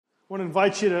I want to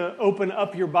invite you to open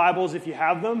up your Bibles if you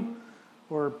have them,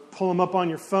 or pull them up on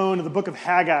your phone to the book of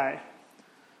Haggai.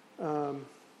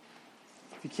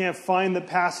 If you can't find the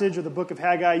passage or the book of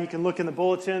Haggai, you can look in the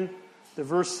bulletin. The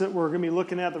verse that we're going to be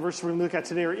looking at, the verse we're going to look at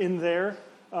today are in there.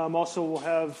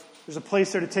 Also, there's a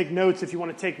place there to take notes if you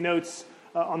want to take notes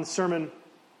on the sermon.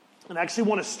 And I actually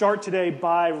want to start today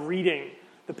by reading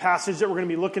the passage that we're going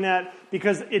to be looking at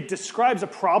because it describes a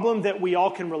problem that we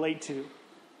all can relate to.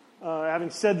 Having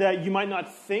said that, you might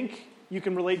not think you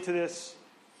can relate to this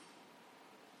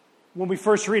when we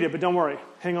first read it, but don't worry,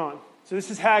 hang on. So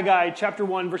this is Haggai chapter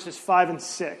 1, verses 5 and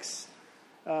 6.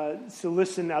 So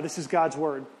listen now, this is God's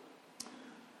word.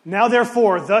 Now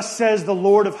therefore, thus says the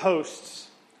Lord of hosts,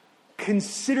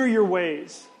 consider your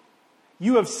ways.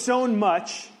 You have sown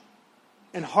much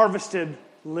and harvested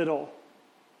little.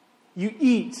 You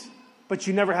eat, but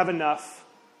you never have enough.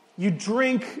 You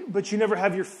drink, but you never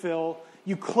have your fill.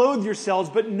 You clothe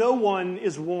yourselves, but no one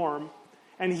is warm.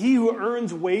 And he who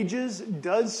earns wages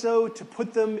does so to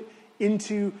put them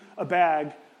into a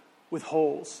bag with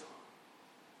holes.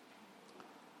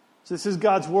 So this is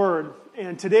God's word.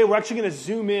 And today we're actually going to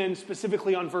zoom in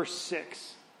specifically on verse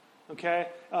 6. Okay?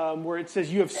 Where it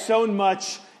says, you have sown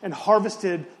much and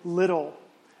harvested little.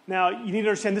 Now, you need to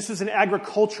understand this was an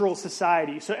agricultural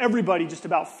society. So everybody just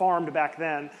about farmed back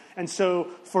then. And so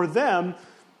for them,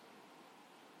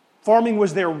 farming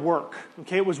was their work,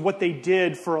 okay? It was what they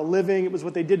did for a living. It was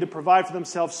what they did to provide for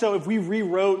themselves. So if we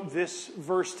rewrote this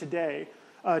verse today,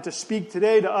 to speak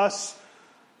today to us,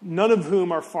 none of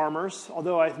whom are farmers,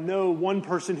 although I know one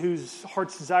person whose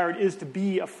heart's desire is to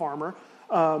be a farmer,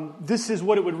 this is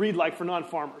what it would read like for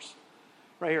non-farmers.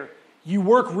 Right here. You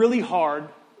work really hard,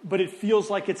 but it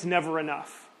feels like it's never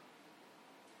enough.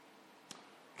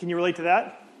 Can you relate to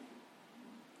that?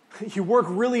 You work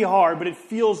really hard, but it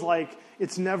feels like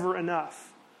it's never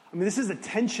enough. I mean, this is a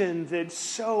tension that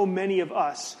so many of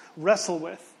us wrestle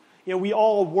with. You know, we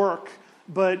all work,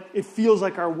 but it feels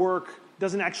like our work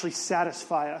doesn't actually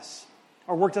satisfy us.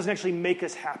 Our work doesn't actually make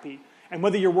us happy. And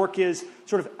whether your work is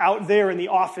sort of out there in the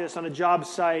office, on a job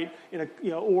site,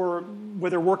 or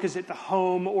whether work is at the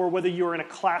home, or whether you're in a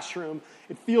classroom,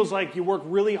 it feels like you work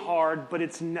really hard, but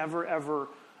it's never, ever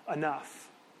enough.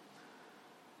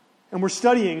 And we're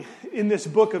studying in this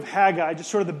book of Haggai,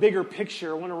 just sort of the bigger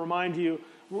picture. I want to remind you,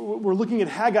 we're looking at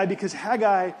Haggai because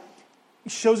Haggai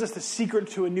shows us the secret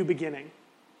to a new beginning.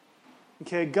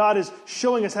 Okay, God is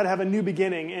showing us how to have a new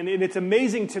beginning, and it's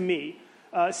amazing to me,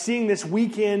 seeing this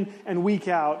week in and week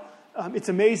out. It's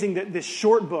amazing that this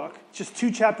short book, just 2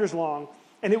 chapters long,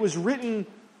 and it was written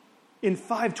in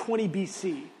 520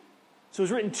 BC. So it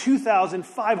was written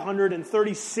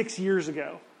 2,536 years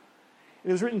ago.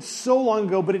 It was written so long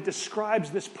ago, but it describes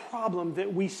this problem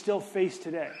that we still face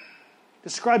today. It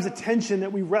describes a tension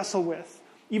that we wrestle with.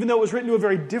 Even though it was written to a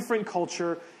very different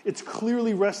culture, it's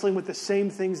clearly wrestling with the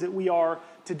same things that we are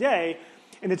today.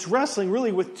 And it's wrestling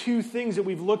really with 2 things that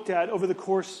we've looked at over the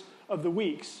course of the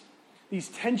weeks. These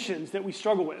tensions that we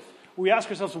struggle with. We ask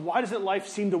ourselves, why doesn't life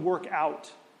seem to work out?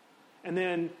 And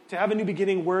then to have a new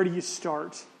beginning, where do you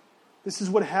start? This is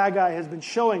what Haggai has been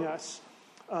showing us.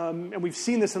 And we've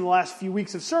seen this in the last few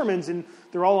weeks of sermons, and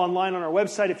they're all online on our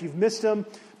website if you've missed them.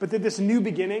 But that this new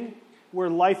beginning, where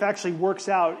life actually works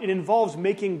out, it involves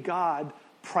making God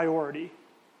priority.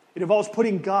 It involves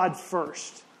putting God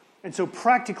first. And so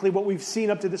practically what we've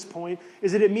seen up to this point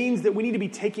is that it means that we need to be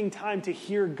taking time to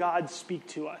hear God speak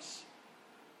to us.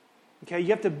 Okay, you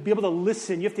have to be able to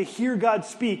listen. You have to hear God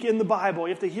speak in the Bible.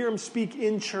 You have to hear Him speak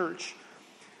in church.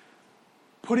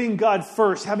 Putting God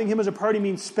first, having Him as a priority,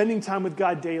 means spending time with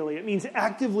God daily. It means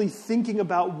actively thinking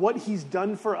about what He's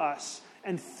done for us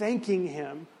and thanking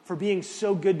Him for being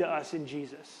so good to us in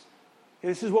Jesus. Okay,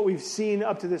 this is what we've seen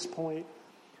up to this point.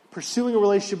 Pursuing a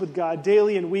relationship with God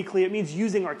daily and weekly, it means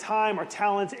using our time, our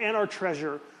talents, and our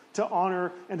treasure to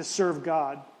honor and to serve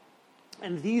God.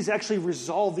 And these actually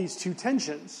resolve these 2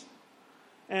 tensions.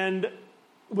 And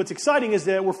what's exciting is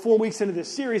that we're 4 weeks into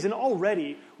this series, and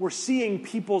already we're seeing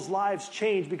people's lives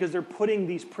change because they're putting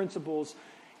these principles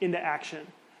into action.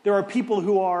 There are people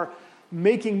who are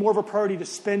making more of a priority to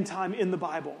spend time in the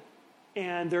Bible,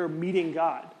 and they're meeting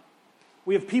God.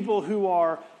 We have people who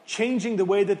are changing the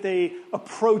way that they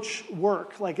approach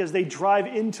work. Like as they drive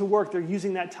into work, they're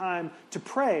using that time to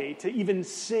pray, to even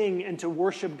sing and to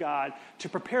worship God, to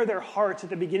prepare their hearts at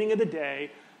the beginning of the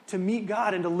day to meet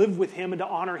God and to live with Him and to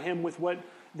honor Him with what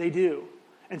they do.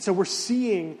 And so we're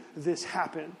seeing this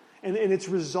happen, and it's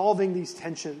resolving these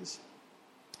tensions.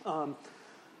 I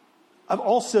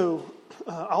also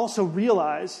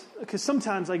realize, because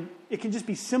sometimes it can just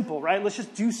be simple, right? Let's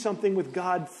just do something with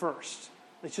God first.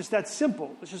 It's just that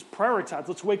simple. Let's just prioritize.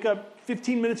 Let's wake up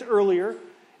 15 minutes earlier,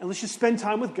 and let's just spend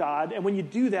time with God. And when you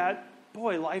do that,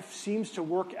 boy, life seems to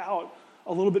work out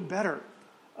a little bit better.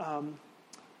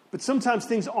 But sometimes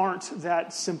things aren't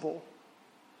that simple.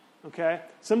 Okay?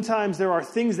 Sometimes there are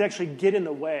things that actually get in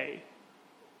the way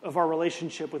of our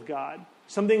relationship with God.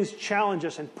 Some things challenge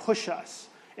us and push us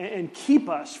and keep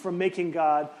us from making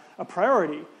God a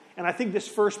priority. And I think this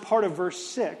first part of verse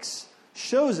 6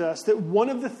 shows us that one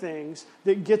of the things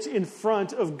that gets in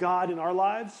front of God in our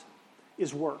lives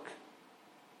is work.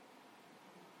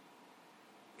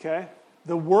 Okay?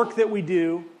 The work that we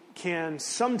do can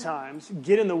sometimes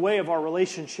get in the way of our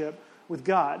relationship with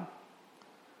God.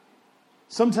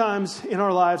 Sometimes in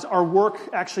our lives, our work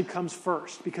actually comes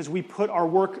first because we put our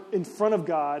work in front of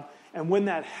God, and when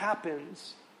that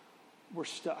happens, we're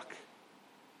stuck.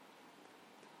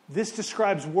 This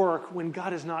describes work when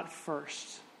God is not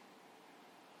first.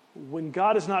 When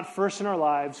God is not first in our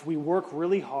lives, we work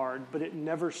really hard, but it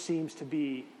never seems to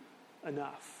be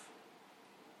enough.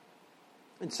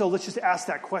 And so let's just ask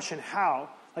that question, how?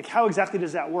 Like, how exactly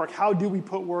does that work? How do we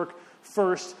put work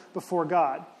first before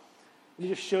God? Let me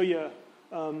just show you,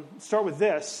 start with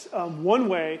this. One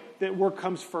way that work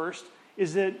comes first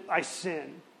is that I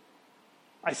sin.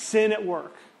 I sin at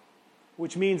work,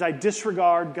 which means I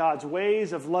disregard God's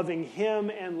ways of loving Him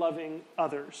and loving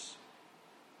others.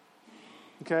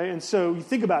 Okay, and so you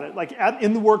think about it. Like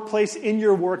in the workplace, in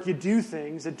your work, you do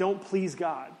things that don't please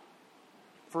God.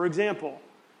 For example,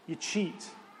 you cheat,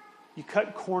 you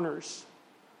cut corners,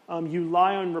 you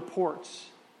lie on reports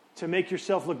to make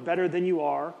yourself look better than you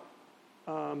are,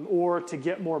 or to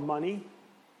get more money.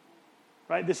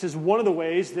 Right? This is one of the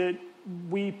ways that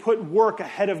we put work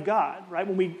ahead of God, right?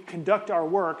 When we conduct our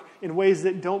work in ways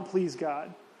that don't please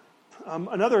God.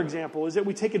 Another example is that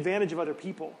we take advantage of other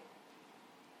people.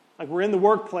 Like we're in the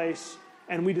workplace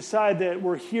and we decide that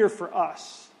we're here for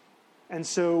us. And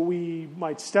so we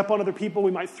might step on other people,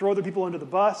 we might throw other people under the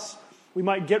bus, we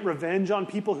might get revenge on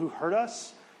people who hurt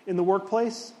us in the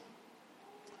workplace.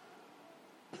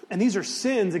 And these are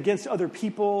sins against other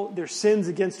people, they're sins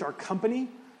against our company,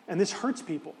 and this hurts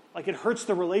people. Like it hurts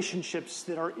the relationships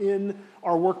that are in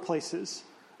our workplaces.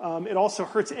 It also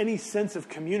hurts any sense of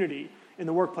community in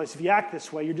the workplace. If you act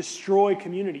this way, you destroy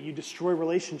community, you destroy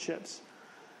relationships.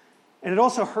 And it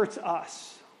also hurts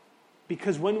us,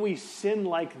 because when we sin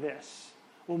like this,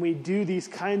 when we do these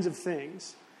kinds of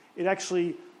things, it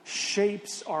actually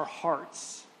shapes our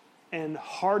hearts and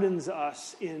hardens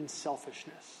us in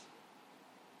selfishness.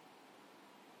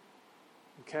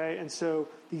 Okay, and so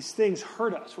these things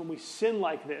hurt us when we sin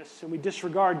like this and we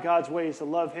disregard God's ways to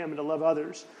love Him and to love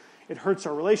others. It hurts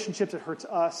our relationships, it hurts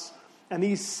us, and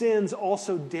these sins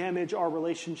also damage our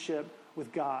relationship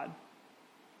with God.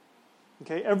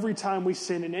 Okay, every time we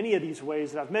sin in any of these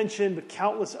ways that I've mentioned, but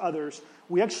countless others,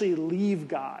 we actually leave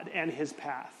God and His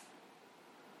path.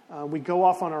 We go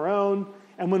off on our own,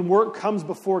 and when work comes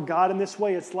before God in this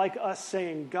way, it's like us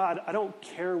saying, God, I don't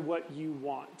care what you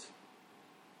want.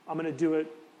 I'm going to do it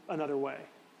another way.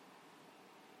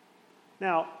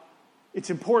 Now, it's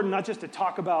important not just to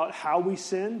talk about how we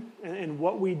sin and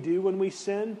what we do when we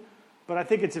sin, but I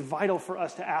think it's vital for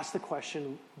us to ask the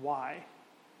question, why?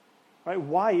 Right?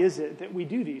 Why is it that we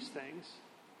do these things?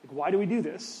 Like, why do we do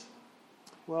this?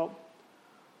 Well,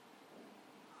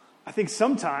 I think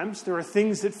sometimes there are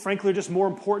things that frankly are just more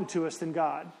important to us than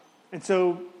God. And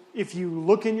so if you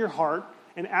look in your heart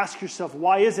and ask yourself,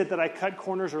 why is it that I cut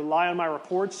corners or lie on my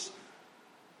reports?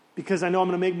 Because I know I'm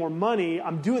going to make more money.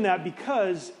 I'm doing that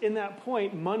because in that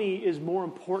point, money is more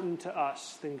important to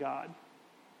us than God.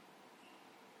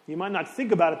 You might not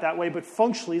think about it that way, but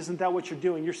functionally, isn't that what you're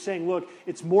doing? You're saying, look,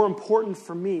 it's more important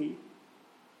for me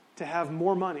to have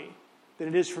more money than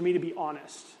it is for me to be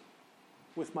honest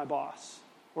with my boss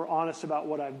or honest about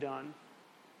what I've done.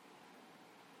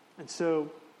 And so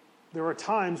there are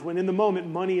times when in the moment,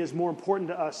 money is more important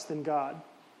to us than God.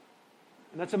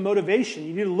 And that's a motivation.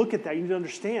 You need to look at that. You need to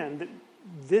understand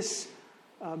that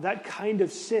that kind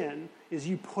of sin is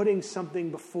you putting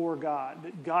something before God,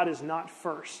 that God is not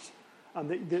first.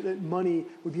 That money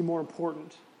would be more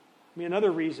important. I mean,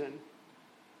 another reason,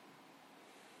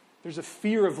 there's a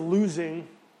fear of losing,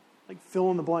 like fill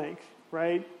in the blank,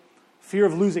 right? Fear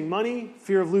of losing money,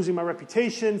 fear of losing my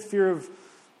reputation, fear of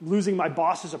losing my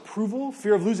boss's approval,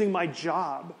 fear of losing my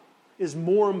job is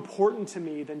more important to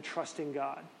me than trusting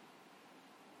God.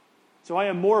 So I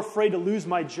am more afraid to lose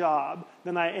my job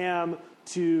than I am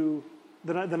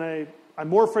I'm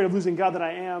more afraid of losing God than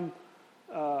I am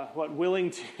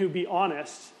willing to be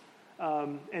honest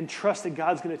and trust that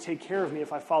God's going to take care of me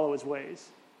if I follow His ways.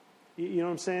 You know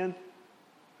what I'm saying?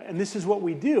 And this is what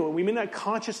we do. And we may not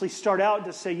consciously start out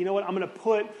to say, you know what, I'm going to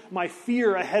put my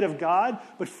fear ahead of God,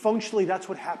 but functionally that's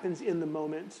what happens in the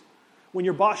moment. When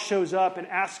your boss shows up and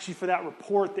asks you for that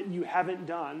report that you haven't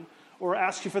done, or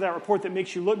asks you for that report that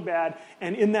makes you look bad,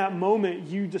 and in that moment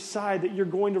you decide that you're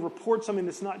going to report something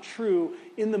that's not true,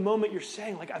 in the moment you're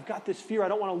saying, like, I've got this fear, I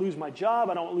don't want to lose my job,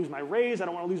 I don't want to lose my raise, I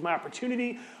don't want to lose my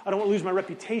opportunity, I don't want to lose my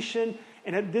reputation,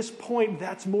 and at this point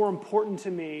that's more important to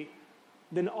me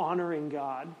than honoring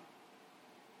God.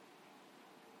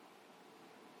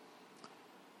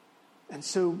 And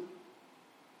so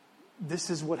this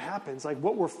is what happens. Like,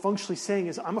 what we're functionally saying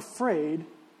is, I'm afraid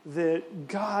that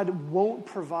God won't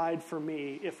provide for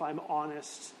me if I'm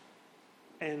honest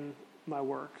in my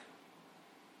work.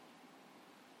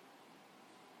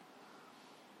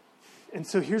 And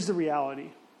so here's the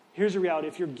reality. Here's the reality.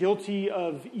 If you're guilty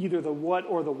of either the what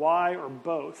or the why or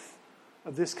both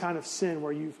of this kind of sin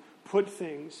where you've put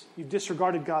things, you've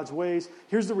disregarded God's ways,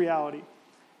 here's the reality.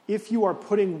 If you are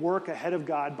putting work ahead of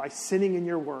God by sinning in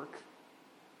your work,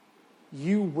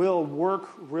 you will work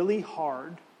really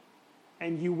hard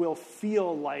and you will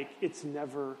feel like it's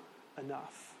never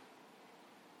enough.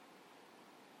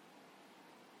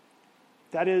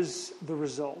 That is the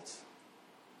result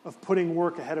of putting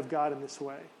work ahead of God in this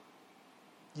way.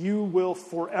 You will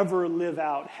forever live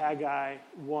out Haggai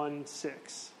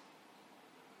 1:6.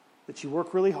 That you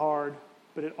work really hard,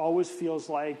 but it always feels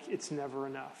like it's never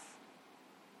enough.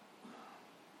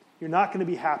 You're not going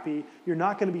to be happy. You're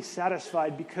not going to be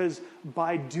satisfied because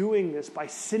by doing this, by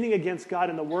sinning against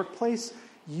God in the workplace,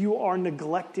 you are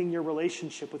neglecting your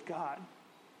relationship with God.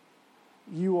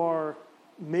 You are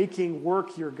making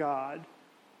work your God.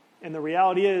 And the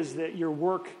reality is that your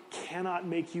work cannot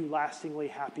make you lastingly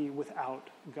happy without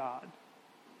God.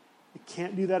 It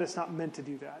can't do that. It's not meant to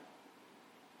do that.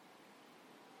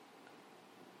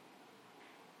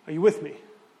 Are you with me?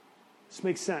 This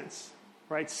makes sense,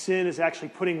 right? Sin is actually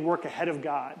putting work ahead of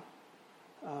God.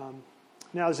 Now,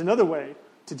 there's another way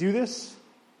to do this,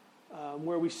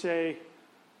 where we say,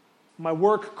 my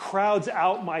work crowds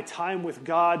out my time with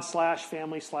God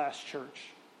 /family/church.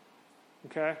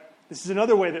 Okay? This is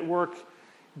another way that work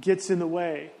gets in the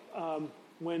way.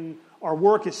 When our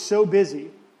work is so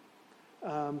busy,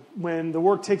 when the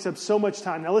work takes up so much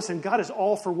time. Now listen, God is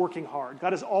all for working hard.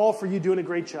 God is all for you doing a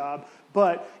great job.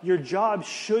 But your job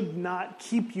should not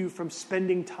keep you from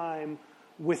spending time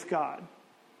with God.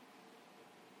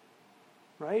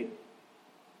 Right?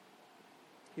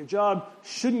 Your job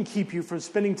shouldn't keep you from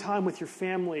spending time with your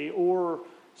family or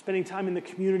spending time in the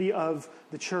community of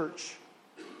the church.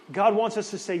 God wants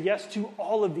us to say yes to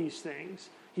all of these things.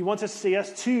 He wants us to say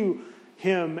yes to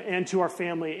Him and to our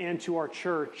family and to our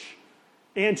church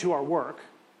and to our work.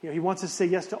 He wants us to say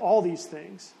yes to all these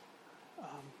things.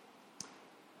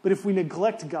 But if we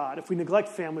neglect God, if we neglect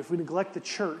family, if we neglect the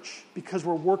church because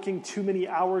we're working too many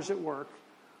hours at work,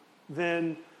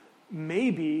 then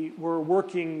maybe we're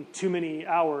working too many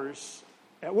hours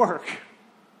at work.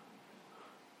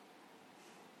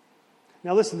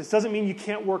 Now listen, this doesn't mean you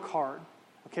can't work hard.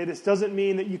 Okay, this doesn't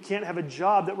mean that you can't have a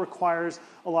job that requires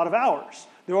a lot of hours.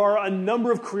 There are a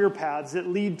number of career paths that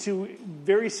lead to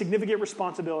very significant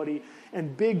responsibility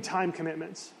and big time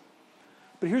commitments.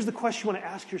 But here's the question you want to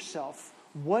ask yourself.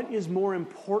 What is more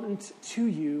important to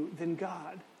you than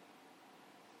God?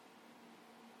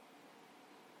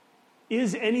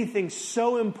 Is anything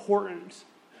so important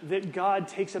that God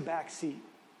takes a back seat?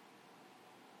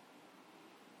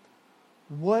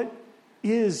 What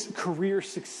is career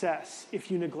success if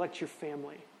you neglect your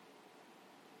family?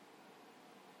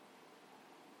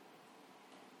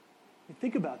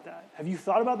 Think about that. Have you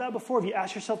thought about that before? Have you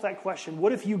asked yourself that question?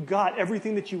 What if you got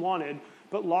everything that you wanted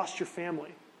but lost your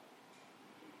family?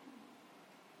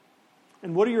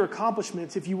 And what are your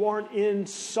accomplishments if you aren't in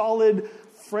solid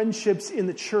friendships in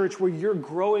the church where you're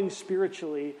growing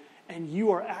spiritually and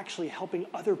you are actually helping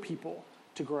other people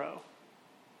to grow?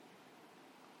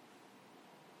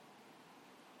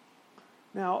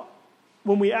 Now,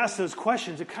 when we ask those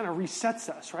questions, it kind of resets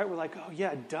us, right? We're like, oh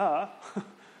yeah, duh.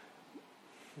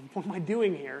 What am I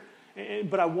doing here?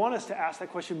 But I want us to ask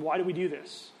that question, why do we do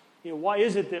this? Why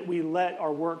is it that we let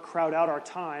our work crowd out our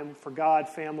time for God,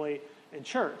 family, and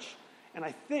church? And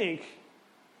I think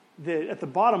that at the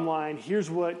bottom line, here's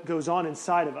what goes on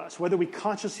inside of us. Whether we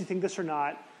consciously think this or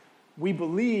not, we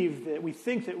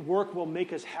think that work will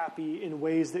make us happy in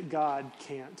ways that God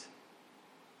can't.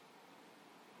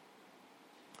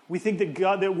 We think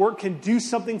that work can do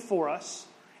something for us,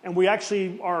 and we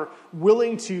actually are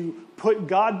willing to put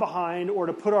God behind or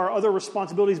to put our other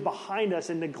responsibilities behind us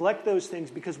and neglect those things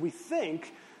because we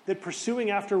think that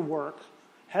pursuing after work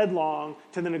headlong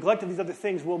to the neglect of these other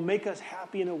things will make us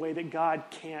happy in a way that God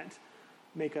can't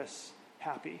make us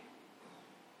happy.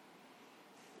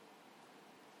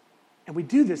 And we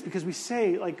do this because we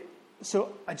say, like,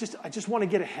 so I just want to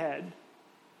get ahead.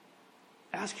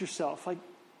 Ask yourself, like,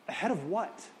 ahead of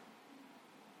what?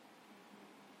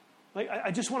 Like,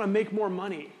 I just want to make more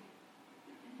money.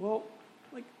 Well,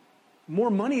 like, more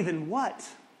money than what?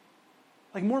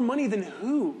 Like, more money than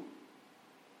who?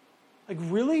 Like,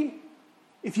 really?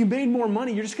 If you made more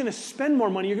money, you're just going to spend more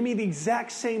money. You're going to be in the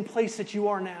exact same place that you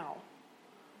are now.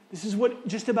 This is what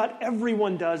just about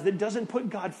everyone does that doesn't put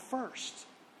God first,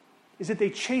 is that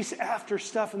they chase after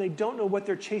stuff and they don't know what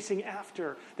they're chasing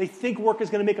after. They think work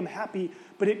is going to make them happy,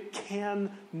 but it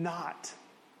cannot.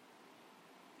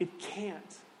 It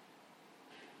can't.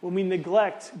 When we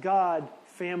neglect God,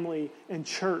 family, and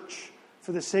church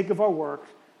for the sake of our work,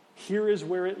 here is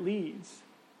where it leads.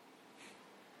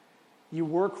 You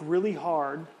work really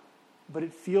hard, but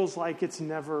it feels like it's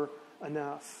never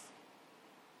enough.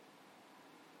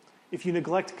 If you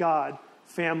neglect God,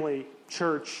 family,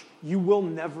 church, you will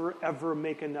never, ever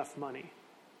make enough money.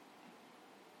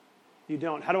 You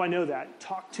don't. How do I know that?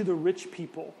 Talk to the rich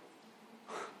people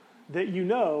that you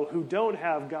know who don't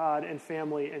have God and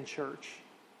family and church.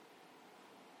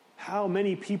 How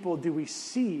many people do we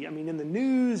see? I mean, in the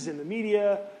news, in the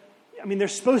media, I mean, they're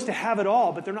supposed to have it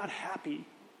all, but they're not happy.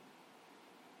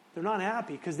 They're not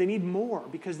happy because they need more,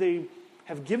 because they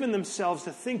have given themselves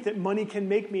to think that money can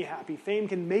make me happy, fame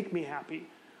can make me happy,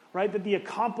 right? That the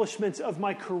accomplishments of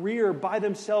my career by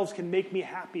themselves can make me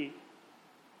happy.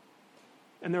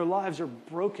 And their lives are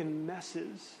broken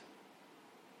messes.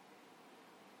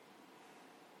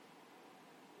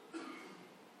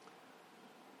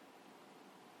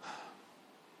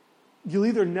 You'll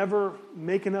either never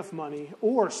make enough money,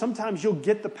 or sometimes you'll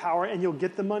get the power and you'll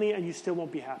get the money and you still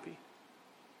won't be happy.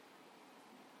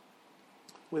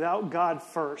 Without God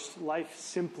first, life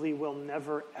simply will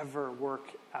never, ever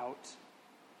work out.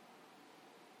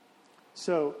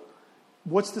 So,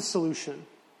 what's the solution?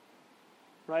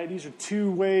 Right? These are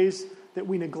two ways that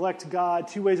we neglect God,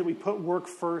 two ways that we put work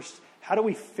first. How do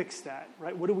we fix that?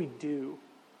 Right? What do we do?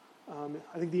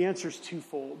 I think the answer is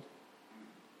twofold.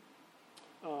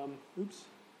 Let's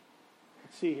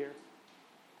see here.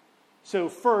 So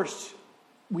first,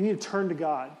 we need to turn to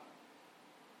God.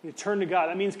 We need to turn to God.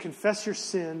 That means confess your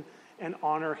sin and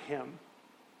honor Him.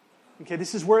 Okay,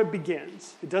 this is where it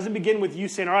begins. It doesn't begin with you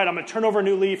saying, all right, I'm going to turn over a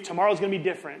new leaf. Tomorrow's going to be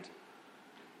different.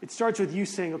 It starts with you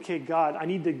saying, okay, God, I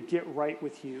need to get right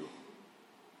with you.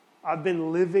 I've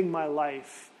been living my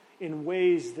life in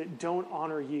ways that don't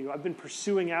honor you. I've been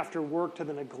pursuing after work to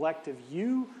the neglect of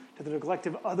you, to the neglect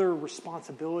of other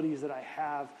responsibilities that I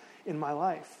have in my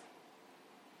life.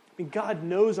 I mean, God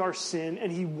knows our sin,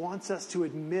 and He wants us to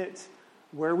admit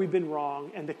where we've been wrong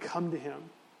and to come to Him.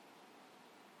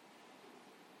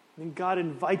 I mean, God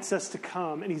invites us to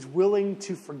come, and He's willing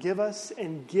to forgive us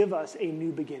and give us a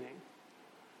new beginning.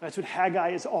 That's what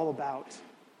Haggai is all about.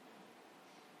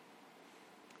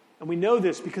 And we know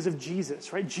this because of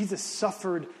Jesus, right? Jesus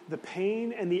suffered the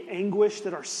pain and the anguish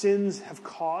that our sins have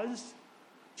caused.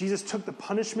 Jesus took the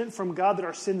punishment from God that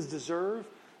our sins deserve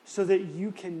so that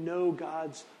you can know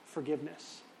God's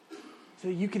forgiveness. So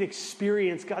that you can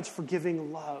experience God's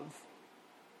forgiving love.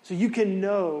 So you can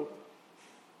know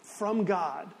from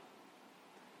God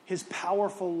His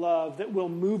powerful love that will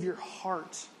move your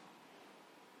heart.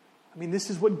 I mean, this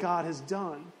is what God has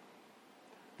done.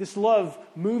 This love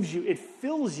moves you. It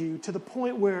fills you to the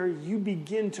point where you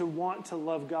begin to want to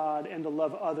love God and to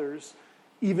love others,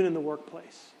 even in the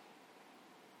workplace.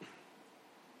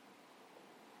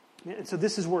 And so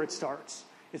this is where it starts.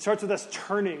 It starts with us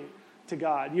turning to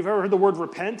God. You've ever heard the word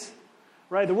repent?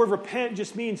 Right? The word repent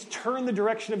just means turn the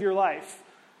direction of your life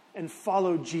and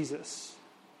follow Jesus.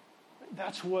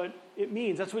 That's what it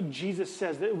means. That's what Jesus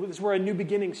says. This is where a new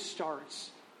beginning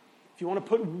starts. If you want to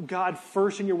put God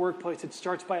first in your workplace, it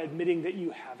starts by admitting that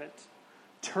you haven't.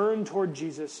 Turn toward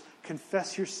Jesus,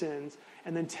 confess your sins,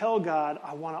 and then tell God,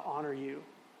 I want to honor you.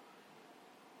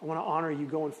 I want to honor you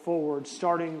going forward,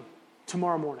 starting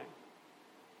tomorrow morning.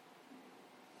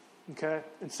 Okay?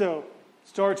 And so, it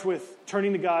starts with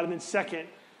turning to God, and then second,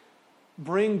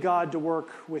 bring God to work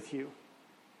with you.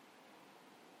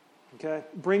 Okay?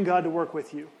 Bring God to work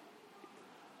with you.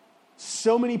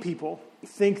 So many people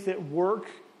think that work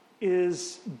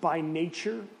is by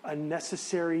nature a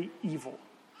necessary evil.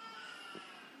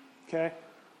 Okay?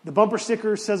 The bumper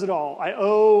sticker says it all. I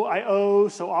owe,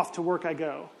 so off to work I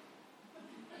go.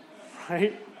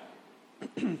 Right?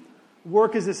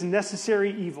 Work is this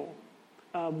necessary evil.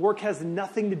 Work has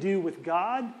nothing to do with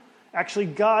God, Actually,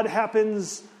 God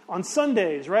happens on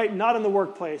Sundays, right? Not in the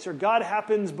workplace. Or God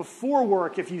happens before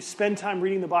work if you spend time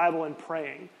reading the Bible and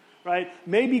praying, right?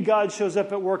 Maybe God shows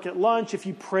up at work at lunch if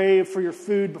you pray for your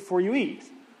food before you eat,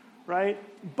 right?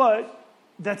 But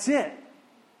that's it.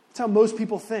 That's how most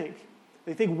people think.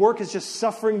 They think work is just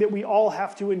suffering that we all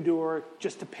have to endure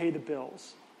just to pay the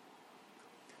bills.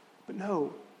 But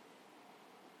no.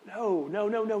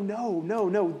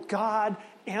 God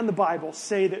and the Bible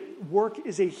say that work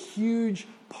is a huge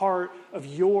part of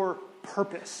your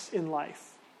purpose in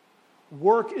life.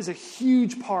 Work is a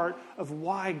huge part of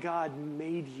why God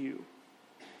made you.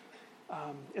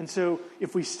 And so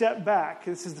if we step back,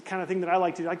 this is the kind of thing that I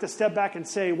like to do. I like to step back and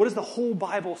say, what does the whole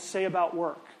Bible say about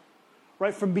work?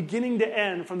 Right? From beginning to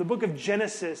end, from the book of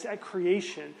Genesis at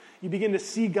creation, you begin to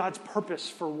see God's purpose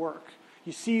for work.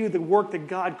 You see the work that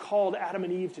God called Adam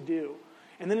and Eve to do.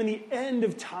 And then in the end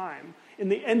of time, in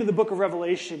the end of the book of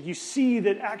Revelation, you see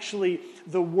that actually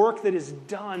the work that is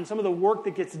done, some of the work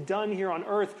that gets done here on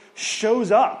earth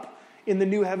shows up in the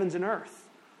new heavens and earth.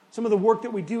 Some of the work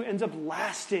that we do ends up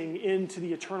lasting into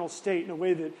the eternal state in a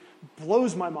way that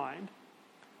blows my mind.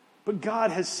 But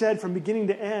God has said from beginning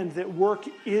to end that work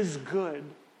is good,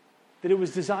 that it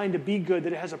was designed to be good,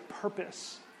 that it has a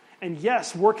purpose. And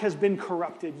yes, work has been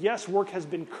corrupted. Yes, work has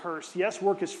been cursed. Yes,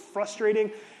 work is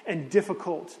frustrating and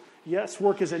difficult. Yes,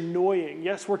 work is annoying.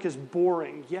 Yes, work is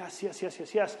boring. Yes.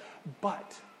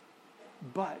 But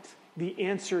the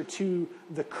answer to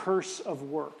the curse of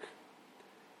work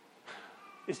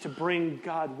is to bring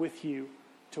God with you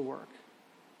to work.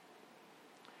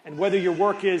 And whether your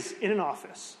work is in an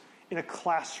office, in a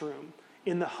classroom,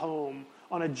 in the home,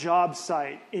 on a job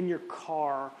site, in your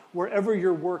car, wherever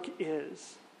your work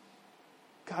is,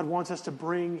 God wants us to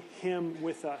bring him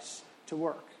with us to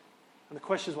work. And the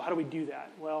question is, well, how do we do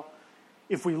that? Well,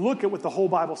 if we look at what the whole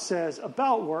Bible says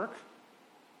about work,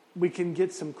 we can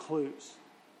get some clues.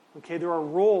 Okay, there are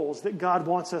roles that God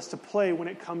wants us to play when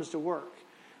it comes to work.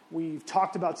 We've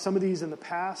talked about some of these in the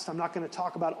past. I'm not going to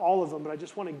talk about all of them, but I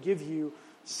just want to give you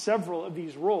several of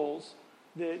these roles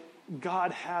that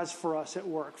God has for us at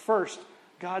work. First,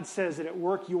 God says that at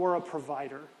work you are a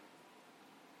provider.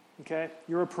 Okay?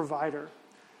 You're a provider.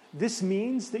 This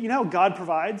means that, you know how God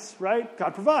provides, right?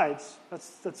 God provides.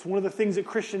 That's one of the things that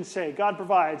Christians say. God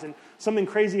provides, and something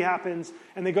crazy happens,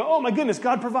 and they go, oh my goodness,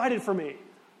 God provided for me,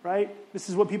 right? This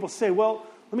is what people say. Well,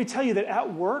 let me tell you that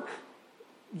at work,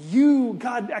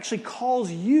 God actually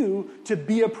calls you to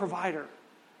be a provider.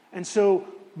 And so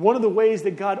one of the ways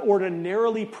that God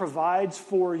ordinarily provides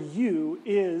for you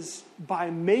is by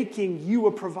making you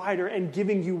a provider and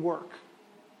giving you work.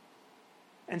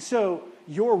 And so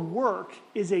your work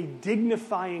is a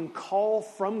dignifying call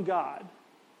from God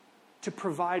to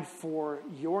provide for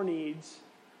your needs,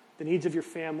 the needs of your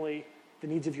family, the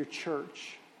needs of your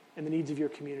church, and the needs of your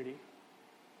community.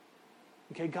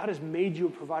 Okay, God has made you a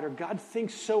provider. God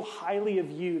thinks so highly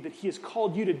of you that he has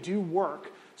called you to do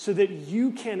work so that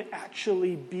you can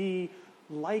actually be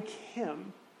like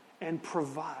him and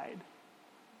provide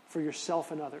for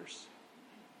yourself and others.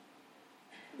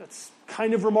 That's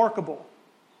kind of remarkable,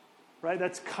 right?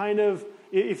 That's kind of,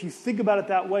 if you think about it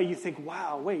that way, you think,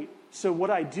 wow, wait, so what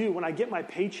I do when I get my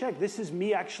paycheck, this is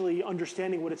me actually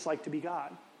understanding what it's like to be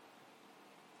God.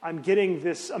 I'm getting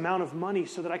this amount of money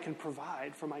so that I can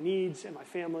provide for my needs and my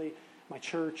family, my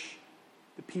church,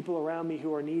 the people around me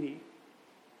who are needy.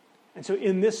 And so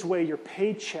in this way, your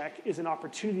paycheck is an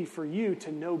opportunity for you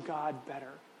to know God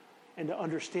better and to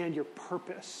understand your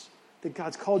purpose, that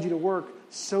God's called you to work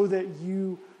so that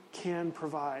you can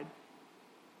provide.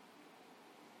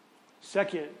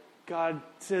 Second, God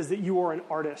says that you are an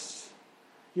artist.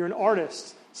 You're an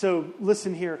artist. So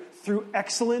listen here. Through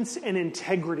excellence and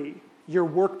integrity, your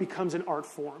work becomes an art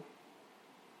form.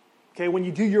 Okay, when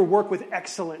you do your work with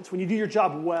excellence, when you do your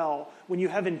job well, when you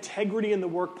have integrity in the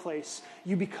workplace,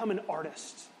 you become an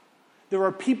artist. There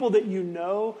are people that you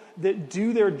know that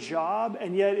do their job,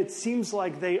 and yet it seems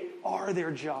like they are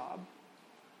their job.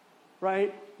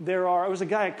 Right? There was a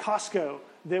guy at Costco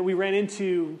that we ran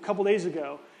into a couple days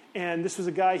ago, and this was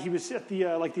a guy, he was at the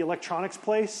electronics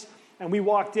place, and we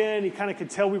walked in, he kind of could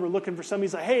tell we were looking for something.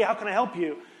 He's like, hey, how can I help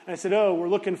you? And I said, oh, we're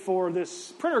looking for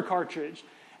this printer cartridge.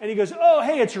 And he goes, oh,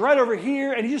 hey, it's right over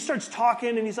here. And he just starts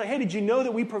talking, and he's like, hey, did you know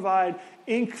that we provide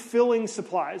ink filling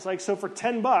supplies? Like, so for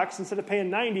 $10, instead of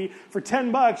paying $90, for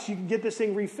 $10, you can get this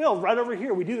thing refilled right over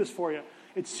here. We do this for you.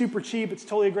 It's super cheap. It's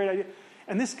totally a great idea.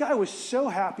 And this guy was so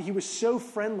happy. He was so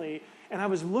friendly. And I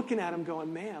was looking at him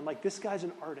going, man, like, this guy's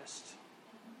an artist.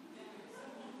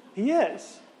 He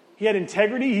is. He had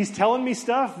integrity. He's telling me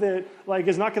stuff that, like,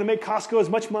 is not going to make Costco as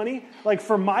much money, like,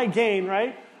 for my gain,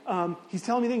 right? He's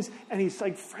telling me things, and he's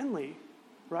like friendly,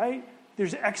 right?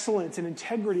 There's excellence and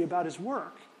integrity about his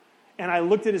work. And I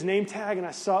looked at his name tag, and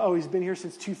I saw, oh, he's been here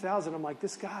since 2000. I'm like,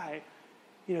 this guy,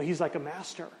 he's like a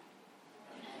master.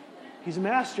 He's a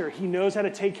master. He knows how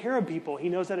to take care of people. He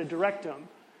knows how to direct them.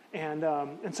 And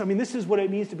so, this is what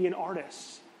it means to be an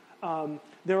artist.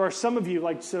 There are some of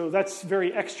you, so that's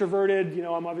very extroverted.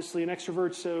 I'm obviously an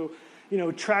extrovert, so,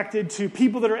 attracted to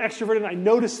people that are extroverted, and I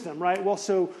notice them, right? Well,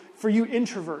 so for you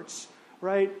introverts,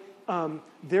 right,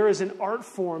 there is an art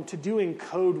form to doing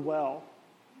code well.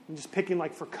 I'm just picking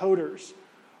for coders,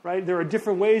 right? There are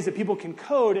different ways that people can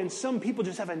code, and some people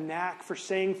just have a knack for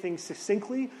saying things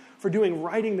succinctly, for doing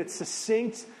writing that's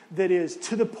succinct, that is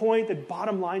to the point, that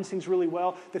bottom lines things really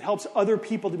well, that helps other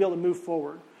people to be able to move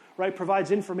forward, right?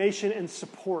 Provides information and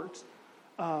support.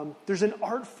 There's an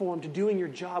art form to doing your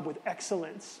job with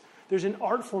excellence. There's an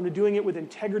art form to doing it with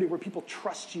integrity, where people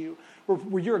trust you,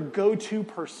 where you're a go-to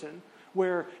person,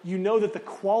 where you know that the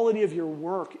quality of your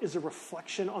work is a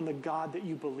reflection on the God that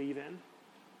you believe in,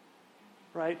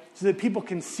 right? So that people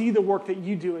can see the work that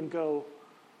you do and go,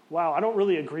 wow, I don't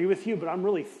really agree with you, but I'm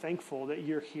really thankful that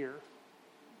you're here.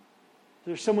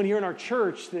 There's someone here in our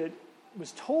church that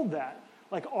was told that.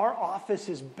 Our office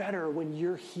is better when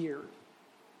you're here.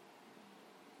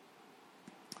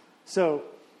 So,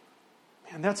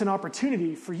 and that's an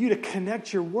opportunity for you to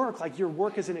connect your work. Your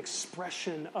work is an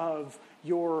expression of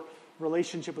your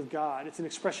relationship with God. It's an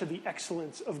expression of the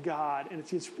excellence of God, and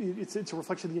it's a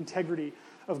reflection of the integrity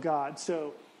of God.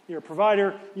 So you're a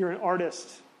provider, you're an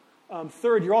artist.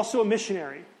 Third, you're also a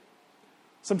missionary.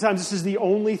 Sometimes this is the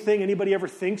only thing anybody ever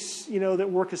thinks, that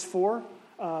work is for,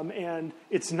 and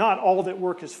it's not all that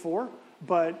work is for,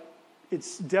 but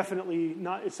it's definitely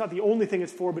not. It's not the only thing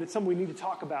it's for, but it's something we need to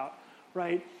talk about,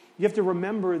 right? You have to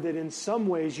remember that in some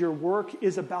ways your work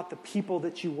is about the people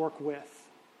that you work with.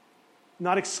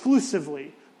 Not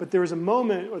exclusively, but there's a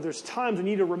moment or there's times when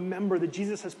you need to remember that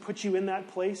Jesus has put you in that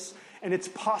place, and it's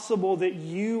possible that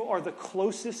you are the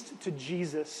closest to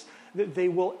Jesus that they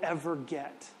will ever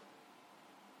get.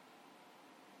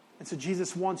 And so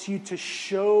Jesus wants you to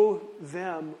show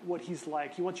them what he's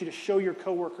like. He wants you to show your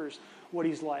coworkers what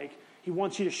he's like. He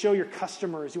wants you to show your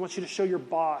customers. He wants you to show your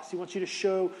boss. He wants you to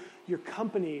show your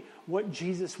company what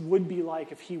Jesus would be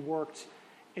like if he worked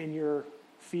in your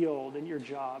field, in your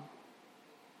job.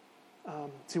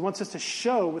 So he wants us to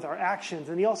show with our actions,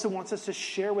 and he also wants us to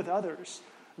share with others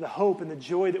the hope and the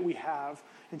joy that we have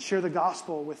and share the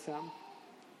gospel with them.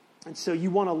 And so you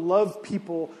want to love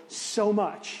people so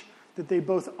much that they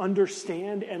both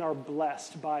understand and are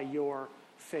blessed by your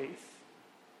faith.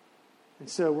 And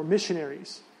so we're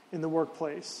missionaries in the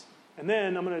workplace. And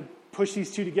then I'm going to push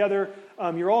these two together.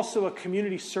 You're also a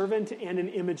community servant and an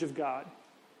image of God.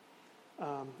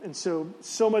 And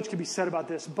so much can be said about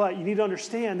this, but you need to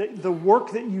understand that the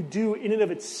work that you do in and of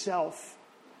itself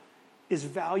is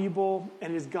valuable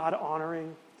and is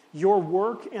God-honoring. Your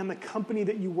work and the company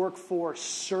that you work for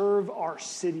serve our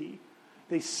city.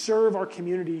 They serve our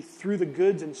community through the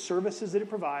goods and services that it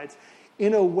provides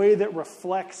in a way that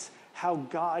reflects how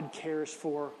God cares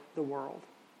for the world.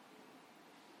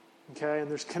 Okay, and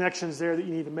there's connections there that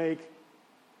you need to make.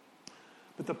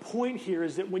 But the point here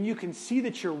is that when you can see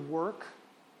that your work,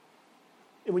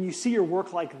 and when you see your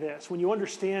work like this, when you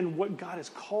understand what God has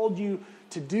called you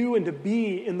to do and to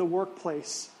be in the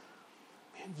workplace,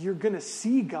 man, you're going to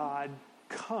see God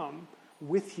come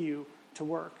with you to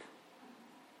work.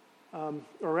 Or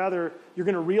rather, you're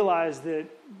going to realize that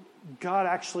God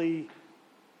actually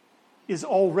is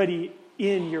already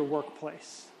in your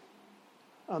workplace.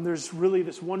 There's really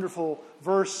this wonderful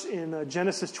verse in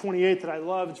Genesis 28 that I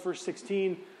love. It's verse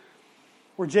 16,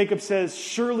 where Jacob says,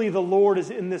 "Surely the Lord is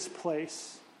in this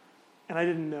place, and I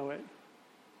didn't know it."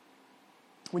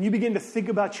 When you begin to think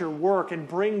about your work and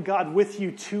bring God with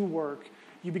you to work,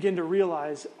 you begin to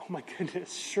realize, oh my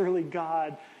goodness, surely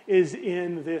God is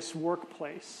in this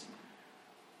workplace.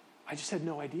 I just had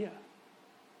no idea.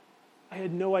 I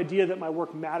had no idea that my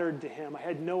work mattered to him. I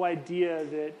had no idea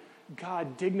that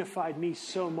God dignified me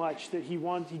so much that he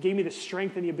gave me the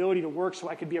strength and the ability to work so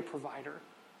I could be a provider.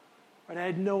 Right? I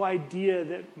had no idea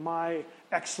that my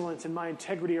excellence and my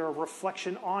integrity are a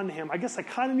reflection on him. I guess I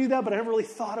kind of knew that, but I never really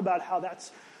thought about how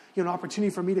that's an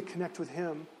opportunity for me to connect with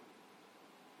him.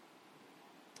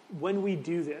 When we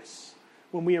do this,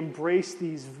 when we embrace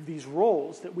these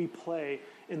roles that we play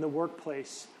in the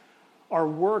workplace, our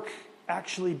work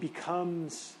actually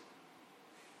becomes,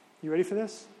 you ready for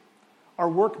this? Our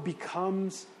work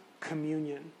becomes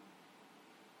communion.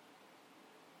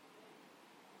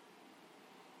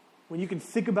 When you can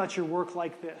think about your work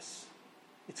like this,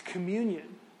 it's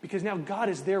communion, because now God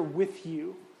is there with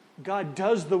you, God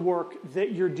does the work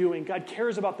that you're doing. God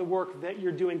cares about the work that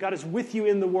you're doing. God is with you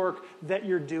in the work that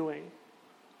you're doing.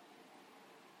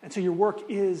 And so your work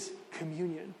is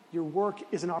communion. Your work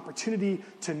is an opportunity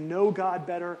to know God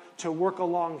better, to work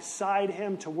alongside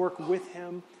him, to work with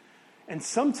him. And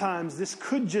sometimes this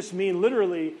could just mean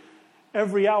literally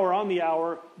every hour on the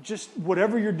hour, just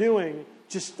whatever you're doing,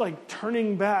 just like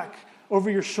turning back over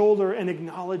your shoulder and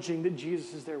acknowledging that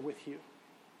Jesus is there with you.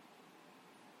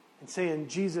 And saying,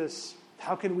 Jesus,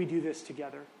 how can we do this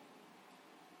together?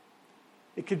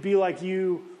 It could be like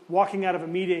you walking out of a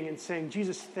meeting and saying,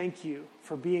 Jesus, thank you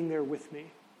for being there with me.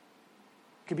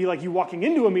 It could be like you walking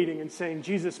into a meeting and saying,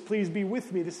 Jesus, please be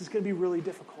with me. This is going to be really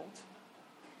difficult.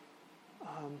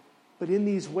 But in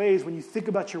these ways, when you think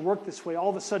about your work this way,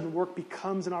 all of a sudden work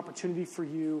becomes an opportunity for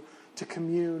you to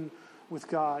commune with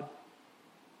God.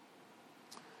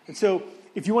 And so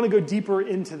if you want to go deeper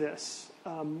into this,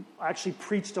 I actually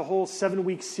preached a whole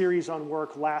 7-week series on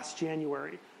work last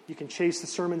January. You can chase the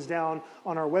sermons down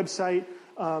on our website.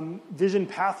 Vision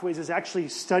Pathways is actually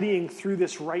studying through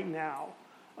this right now.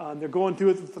 They're going through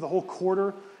it for the whole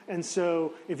quarter. And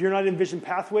so if you're not in Vision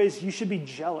Pathways, you should be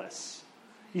jealous.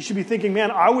 You should be thinking,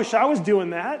 man, I wish I was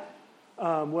doing that.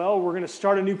 Well, we're going to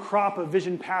start a new crop of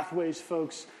Vision Pathways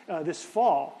folks this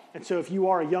fall. And so if you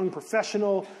are a young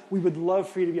professional, we would love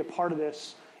for you to be a part of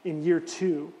this in year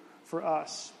 2 for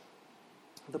us.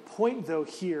 The point, though,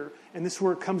 here, and this is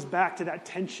where it comes back to that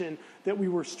tension that we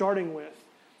were starting with,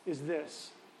 is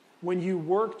this. When you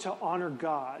work to honor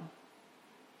God,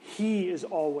 he is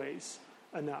always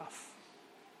enough.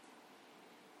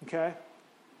 Okay?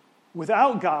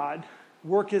 Without God,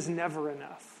 work is never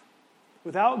enough.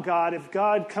 Without God, if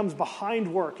God comes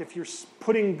behind work, if you're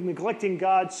neglecting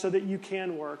God so that you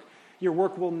can work, your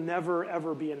work will never,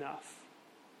 ever be enough.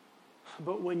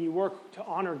 But when you work to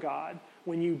honor God,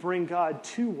 when you bring God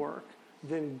to work,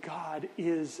 then God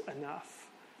is enough.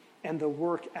 And the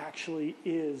work actually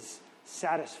is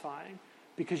satisfying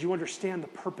because you understand the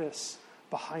purpose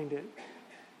behind it.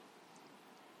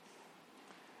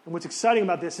 And what's exciting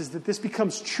about this is that this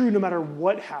becomes true no matter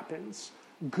what happens,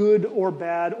 good or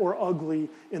bad or ugly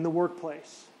in the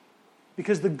workplace.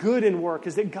 Because the good in work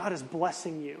is that God is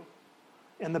blessing you.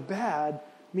 And the bad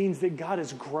means that God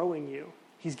is growing you.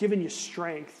 He's given you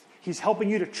strength. He's helping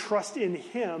you to trust in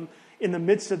him in the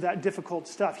midst of that difficult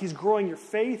stuff. He's growing your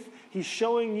faith. He's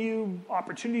showing you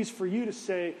opportunities for you to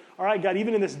say, all right, God,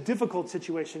 even in this difficult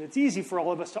situation, it's easy for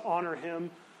all of us to honor him.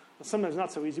 Well, sometimes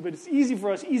not so easy, but it's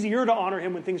easier to honor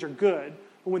him when things are good.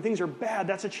 But when things are bad,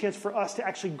 that's a chance for us to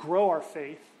actually grow our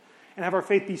faith and have our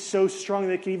faith be so strong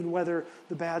that it can even weather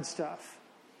the bad stuff.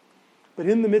 But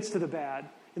in the midst of the bad,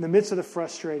 in the midst of the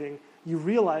frustrating, you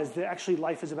realize that actually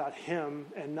life is about him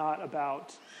and not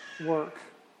about work.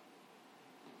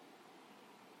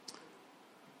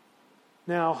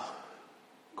 Now,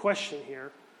 question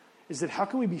here is that how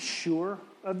can we be sure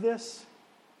of this?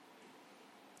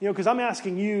 Because I'm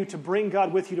asking you to bring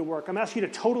God with you to work. I'm asking you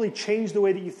to totally change the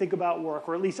way that you think about work,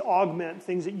 or at least augment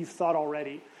things that you've thought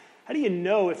already. How do you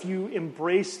know if you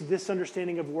embrace this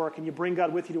understanding of work and you bring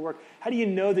God with you to work, how do you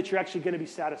know that you're actually going to be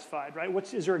satisfied,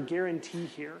 right? Is there a guarantee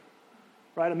here,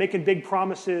 right? I'm making big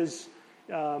promises.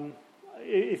 Let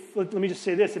me just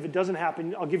say this. If it doesn't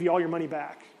happen, I'll give you all your money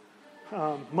back.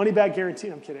 Money back guarantee.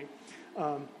 I'm kidding.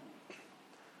 I'm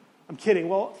kidding.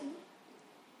 Well,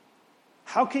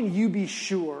 how can you be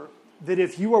sure that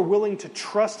if you are willing to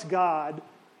trust God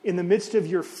in the midst of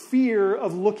your fear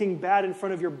of looking bad in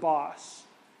front of your boss,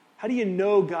 how do you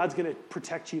know God's going to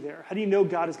protect you there? How do you know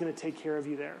God is going to take care of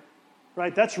you there?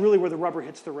 Right? That's really where the rubber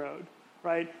hits the road,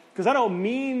 right? Because I don't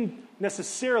mean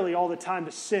necessarily all the time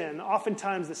to sin.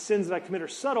 Oftentimes the sins that I commit are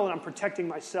subtle and I'm protecting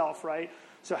myself, right?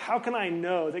 So how can I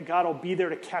know that God will be there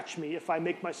to catch me if I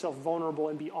make myself vulnerable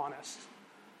and be honest,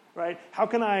 right? How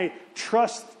can I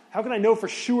know for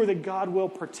sure that God will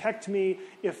protect me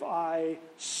if I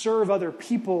serve other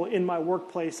people in my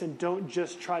workplace and don't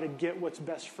just try to get what's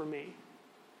best for me?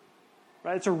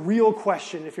 Right? It's a real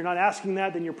question. If you're not asking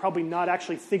that, then you're probably not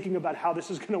actually thinking about how this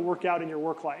is going to work out in your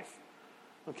work life.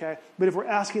 Okay? But if we're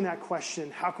asking that question,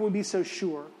 how can we be so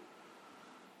sure?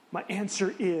 My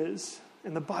answer is,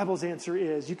 and the Bible's answer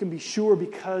is, you can be sure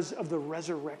because of the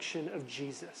resurrection of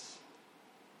Jesus.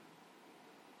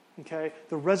 Okay?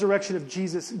 The resurrection of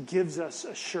Jesus gives us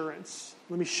assurance.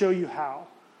 Let me show you how.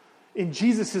 In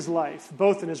Jesus' life,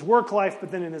 both in his work life, but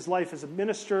then in his life as a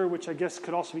minister, which I guess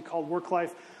could also be called work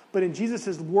life, but in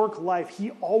Jesus' work life,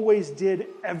 he always did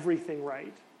everything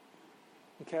right.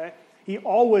 Okay? He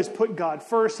always put God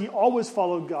first. He always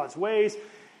followed God's ways.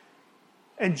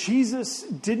 And Jesus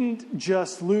didn't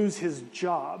just lose his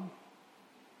job,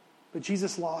 but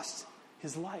Jesus lost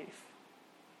his life.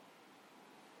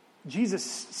 Jesus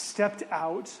stepped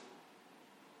out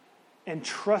and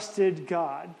trusted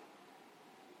God,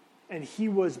 and he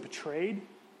was betrayed,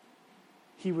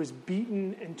 he was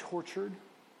beaten and tortured,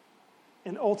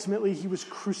 and ultimately he was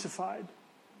crucified.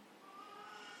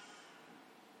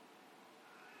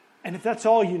 And if that's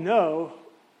all you know,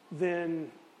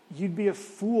 then you'd be a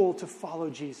fool to follow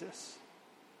Jesus.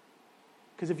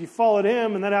 Because if you followed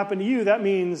him and that happened to you, that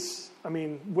means,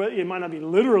 it might not be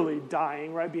literally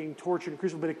dying, right, being tortured and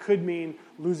crucified, but it could mean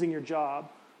losing your job,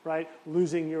 right,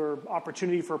 losing your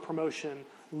opportunity for a promotion,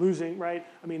 losing, right?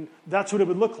 That's what it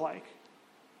would look like.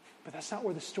 But that's not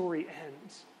where the story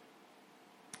ends.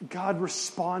 God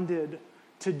responded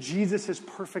to Jesus'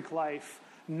 perfect life,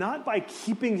 not by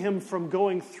keeping him from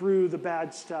going through the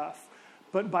bad stuff,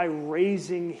 but by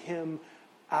raising him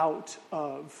out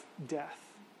of death.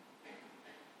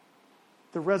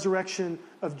 The resurrection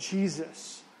of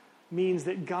Jesus means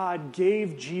that God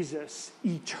gave Jesus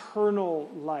eternal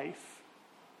life,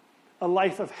 a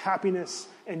life of happiness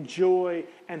and joy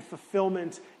and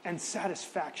fulfillment and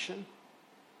satisfaction.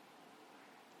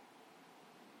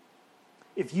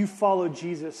 If you follow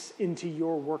Jesus into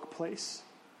your workplace,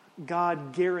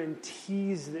 God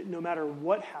guarantees that no matter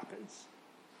what happens,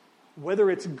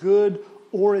 whether it's good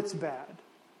or it's bad,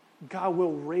 God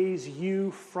will raise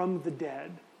you from the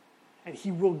dead, and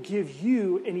he will give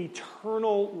you an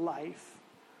eternal life,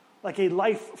 like a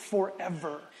life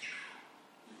forever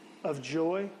of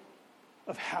joy,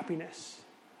 of happiness,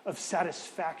 of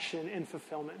satisfaction and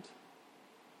fulfillment.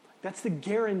 That's the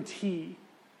guarantee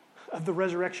of the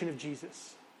resurrection of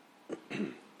Jesus.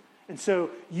 And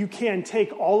so you can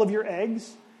take all of your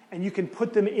eggs and you can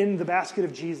put them in the basket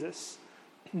of Jesus,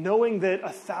 knowing that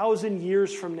 1,000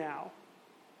 years from now,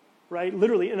 right,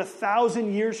 literally in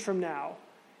 1,000 years from now,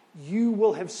 you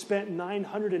will have spent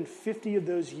 950 of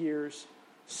those years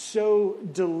so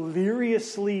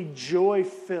deliriously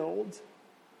joy-filled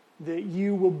that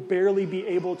you will barely be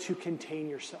able to contain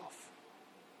yourself.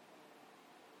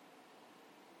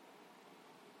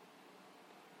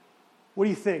 What do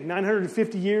you think?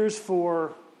 950 years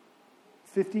for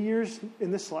 50 years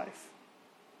in this life?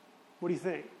 What do you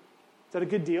think? Is that a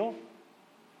good deal?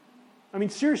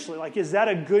 Seriously, is that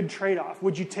a good trade-off?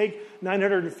 Would you take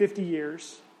 950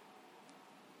 years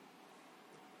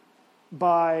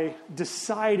by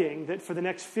deciding that for the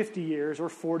next 50 years, or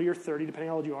 40 or 30, depending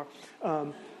on how old you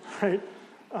are, right?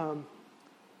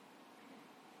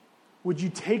 Would you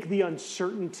take the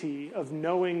uncertainty of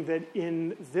knowing that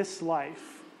in this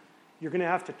life, you're going to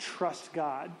have to trust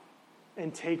God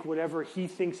and take whatever he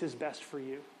thinks is best for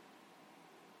you?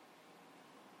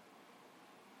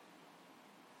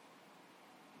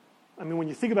 When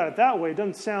you think about it that way, it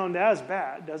doesn't sound as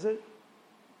bad, does it?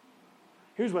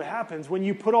 Here's what happens when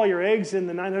you put all your eggs in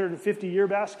the 950-year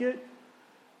basket,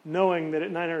 knowing that at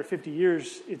 950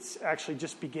 years, it's actually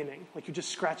just beginning. You're just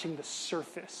scratching the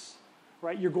surface,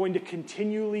 right? You're going to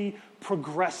continually,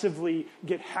 progressively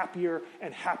get happier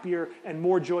and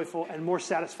more joyful and more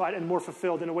satisfied and more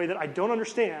fulfilled in a way that I don't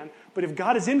understand. But if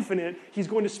God is infinite, he's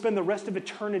going to spend the rest of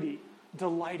eternity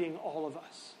delighting all of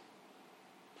us.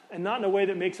 And not in a way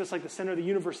that makes us like the center of the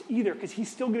universe either, because he's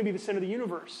still going to be the center of the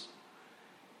universe.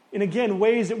 And again,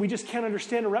 ways that we just can't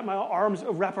understand or wrap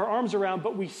our arms around,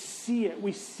 but we see it.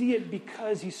 We see it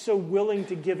because he's so willing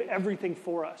to give everything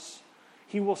for us.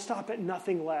 He will stop at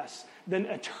nothing less than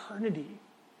eternity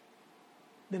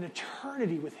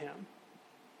with him.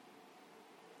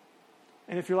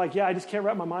 And if you're like, yeah, I just can't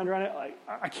wrap my mind around it,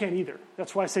 I can't either.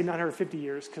 That's why I say 950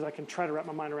 years, because I can try to wrap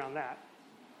my mind around that.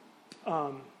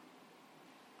 But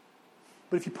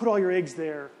if you put all your eggs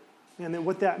there, and then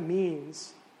what that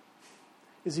means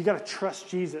is you got to trust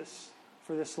Jesus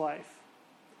for this life.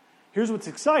 Here's what's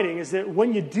exciting is that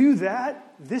when you do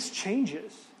that, this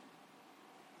changes.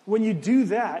 When you do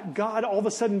that, God all of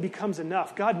a sudden becomes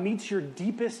enough. God meets your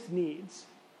deepest needs,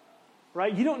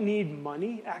 right? You don't need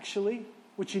money, actually.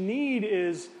 What you need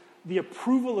is the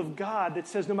approval of God that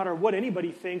says no matter what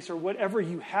anybody thinks or whatever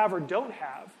you have or don't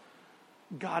have,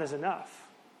 God is enough.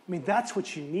 That's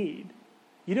what you need.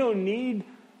 You don't need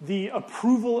the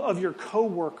approval of your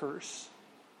coworkers.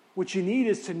 What you need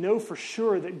is to know for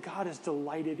sure that God is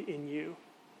delighted in you.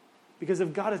 Because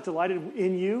if God is delighted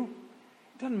in you,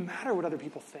 it doesn't matter what other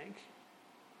people think.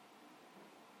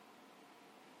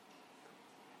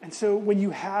 And so when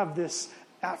you have this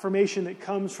affirmation that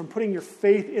comes from putting your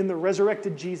faith in the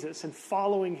resurrected Jesus and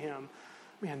following him,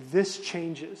 this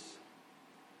changes.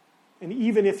 And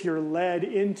even if you're led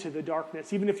into the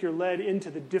darkness, even if you're led into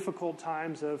the difficult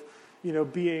times of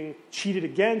being cheated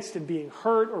against and being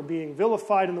hurt or being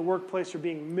vilified in the workplace or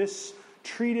being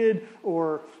treated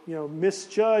or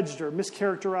misjudged or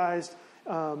mischaracterized,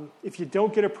 if you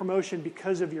don't get a promotion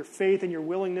because of your faith and your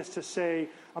willingness to say,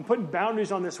 I'm putting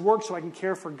boundaries on this work so I can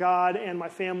care for God and my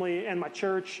family and my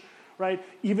church, right?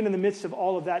 Even in the midst of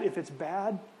all of that, if it's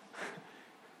bad,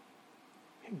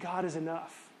 God is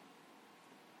enough.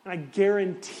 And I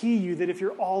guarantee you that if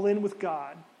you're all in with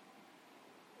God,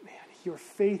 man, your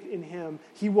faith in him,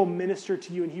 he will minister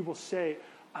to you and he will say,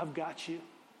 I've got you.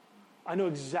 I know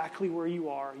exactly where you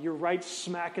are. You're right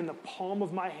smack in the palm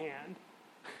of my hand.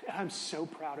 And I'm so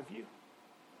proud of you.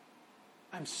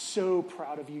 I'm so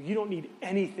proud of you. You don't need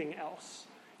anything else.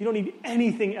 You don't need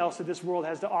anything else that this world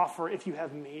has to offer if you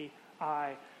have me.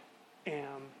 I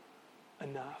am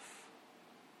enough.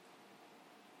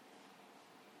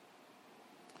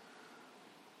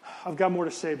 I've got more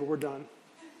to say, but we're done.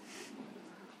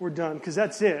 We're done, because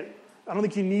that's it. I don't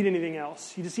think you need anything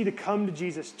else. You just need to come to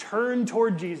Jesus. Turn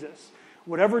toward Jesus.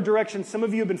 Whatever direction, some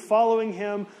of you have been following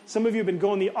him. Some of you have been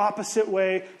going the opposite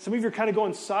way. Some of you are kind of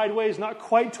going sideways, not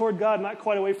quite toward God, not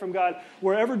quite away from God.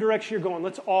 Wherever direction you're going,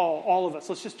 let's all of us,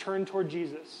 let's just turn toward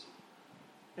Jesus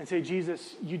and say,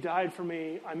 Jesus, you died for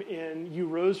me. I'm in. You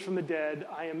rose from the dead.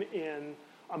 I am in.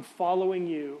 I'm following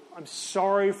you. I'm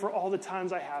sorry for all the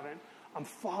times I haven't. I'm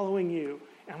following you,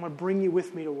 and I'm going to bring you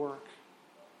with me to work.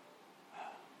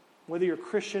 Whether you're a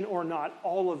Christian or not,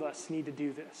 all of us need to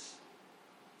do this.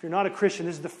 If you're not a Christian,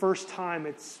 this is the first time.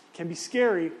 It can be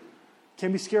scary. It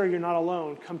can be scary. You're not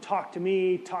alone. Come talk to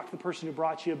me. Talk to the person who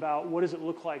brought you about what does it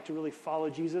look like to really follow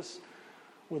Jesus.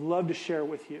 We'd love to share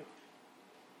with you.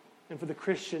 And for the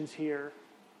Christians here,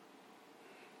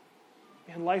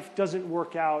 man, life doesn't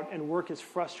work out and work is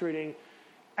frustrating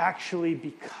actually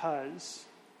because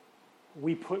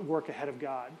we put work ahead of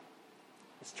God.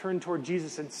 Let's turn toward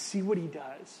Jesus and see what he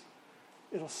does.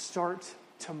 It'll start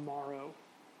tomorrow.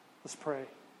 Let's pray.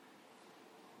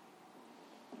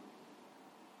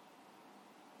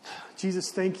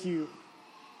 Jesus, thank you.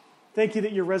 Thank you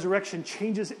that your resurrection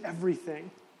changes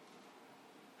everything.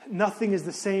 Nothing is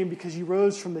the same because you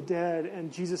rose from the dead.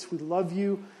 And Jesus, we love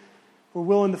you. We're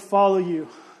willing to follow you.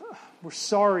 We're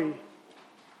sorry.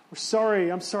 We're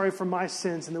sorry. I'm sorry for my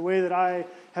sins and the way that I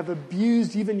have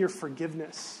abused even your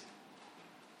forgiveness.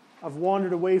 I've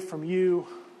wandered away from you,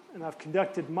 and I've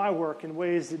conducted my work in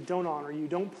ways that don't honor you,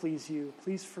 don't please you.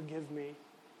 Please forgive me.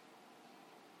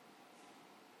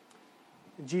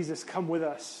 And Jesus, come with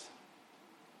us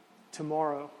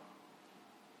tomorrow.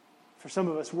 For some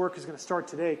of us, work is going to start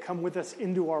today. Come with us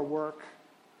into our work.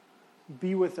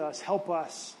 Be with us. Help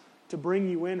us to bring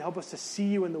you in. Help us to see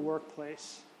you in the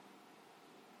workplace.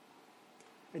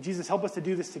 And Jesus, help us to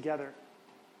do this together.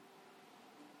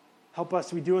 Help us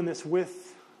to be doing this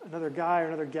with another guy or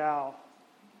another gal,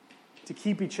 to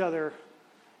keep each other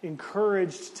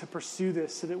encouraged to pursue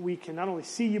this so that we can not only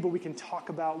see you, but we can talk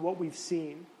about what we've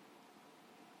seen.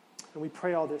 And we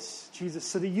pray all this, Jesus,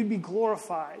 so that you'd be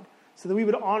glorified, so that we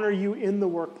would honor you in the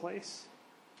workplace.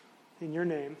 In your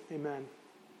name, amen.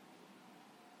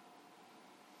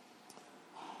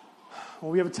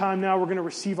 Well, we have a time now. We're going to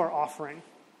receive our offering.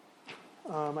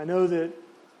 I know that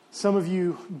some of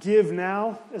you give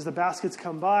now as the baskets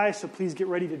come by, so please get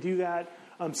ready to do that.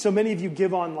 So many of you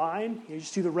give online. You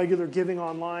just do the regular giving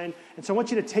online. And so I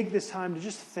want you to take this time to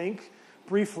just think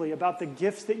briefly about the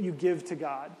gifts that you give to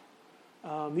God.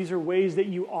 These are ways that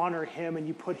you honor him and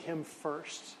you put him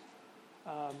first.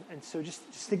 And so just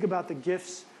think about the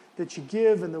gifts that you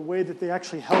give and the way that they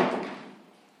actually help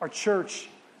our church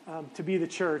to be the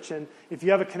church. And if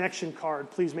you have a connection card,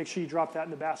 please make sure you drop that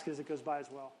in the basket as it goes by as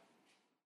well.